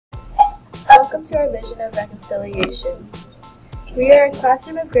Welcome to our vision of reconciliation. We are a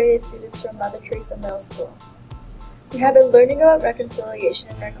classroom of grade 8 students from Mother Teresa Middle School. We have been learning about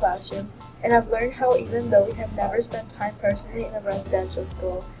reconciliation in our classroom and have learned how even though we have never spent time personally in a residential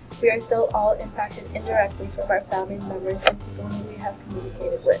school, we are still all impacted indirectly from our family members and people who we have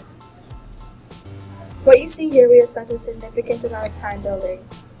communicated with. What you see here, we have spent a significant amount of time building.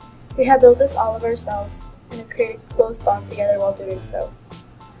 We have built this all of ourselves and have created close bonds together while doing so.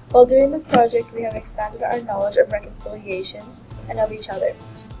 While doing this project, we have expanded our knowledge of reconciliation and of each other.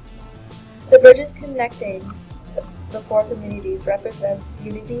 The bridges connecting the four communities represent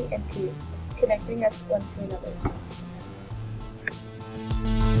unity and peace, connecting us one to another.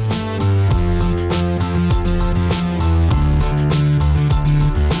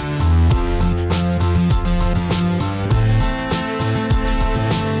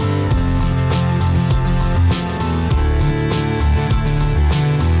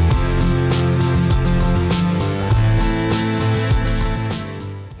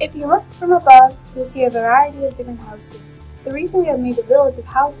 If you look from above, you'll see a variety of different houses. The reason we have made the village with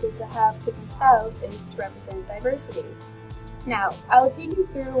houses that have different styles is to represent diversity. Now, I will take you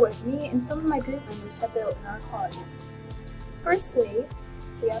through what me and some of my group members have built in our quadrant. Firstly,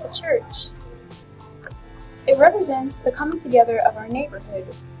 we have a church. It represents the coming together of our neighborhood.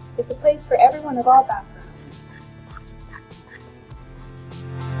 It's a place for everyone of all backgrounds.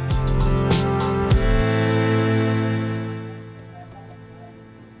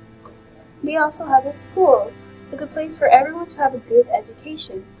 We also have a school. It's a place for everyone to have a good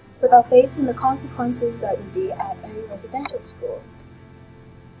education without facing the consequences that would be at a residential school.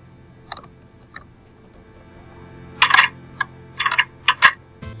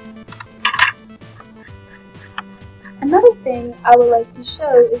 Another thing I would like to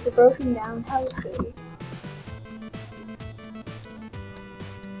show is the broken down houses.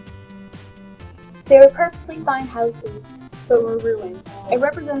 They were perfectly fine houses, but were ruined. It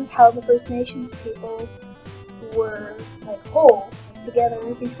represents how the First Nations people were whole together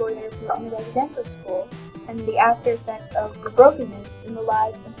before they were put in a residential school, and the after effect of the brokenness in the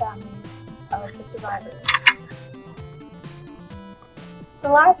lives and families of the survivors. The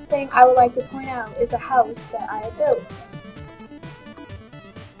last thing I would like to point out is a house that I have built.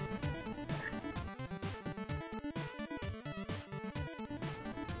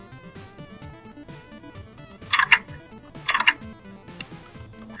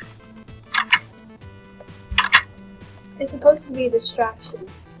 It's supposed to be a distraction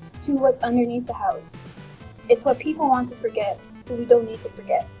to what's underneath the house. It's what people want to forget, but we don't need to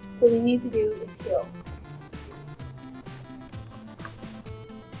forget. What we need to do is heal.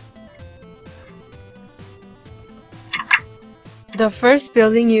 The first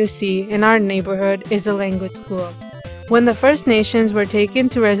building you see in our neighborhood is a language school. When the First Nations were taken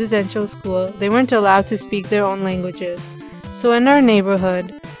to residential school, they weren't allowed to speak their own languages. So in our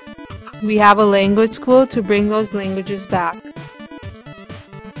neighborhood, we have a language school to bring those languages back.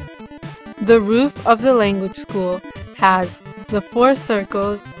 The roof of the language school has the 4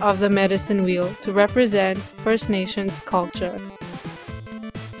 circles of the medicine wheel to represent First Nations culture.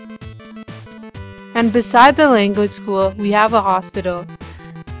 And beside the language school, we have a hospital.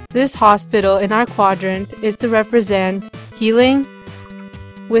 This hospital in our quadrant is to represent healing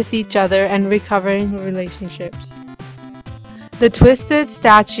with each other and recovering relationships. The twisted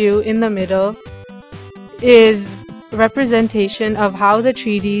statue in the middle is representation of how the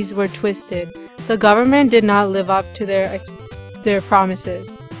treaties were twisted. The government did not live up to their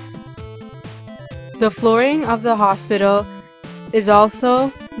promises. The flooring of the hospital is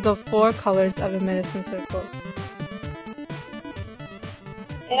also the 4 colors of the medicine circle.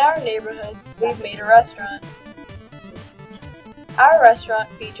 In our neighborhood, we've made a restaurant. Our restaurant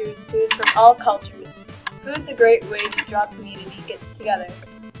features foods from all cultures. Food's a great way to draw community together,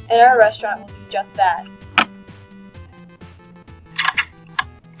 and our restaurant will do just that.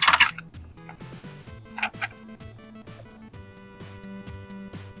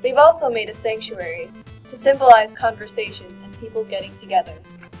 We've also made a sanctuary to symbolize conversation and people getting together.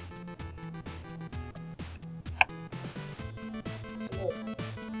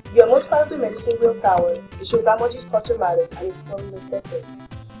 We are most proud of the medicine wheel tower. It shows how much each culture matters and is fully respected.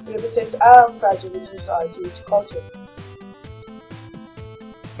 It represents how fragile regions are to each culture.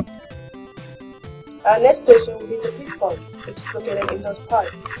 Our next station will be the Peace Pond, which is located in North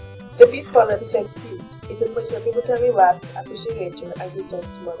Park. The Peace Pond represents peace. It's a place where people can relax, appreciate nature, and give thanks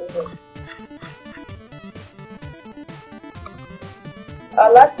to Mother Earth.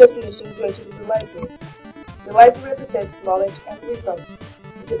 Our last destination is going to be the library. The library represents knowledge and wisdom.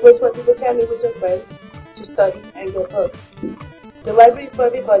 It's a place where people can meet with their friends to study and get books. The library is for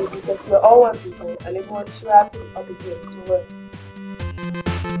everybody because we are all one people and everyone should have the opportunity to learn.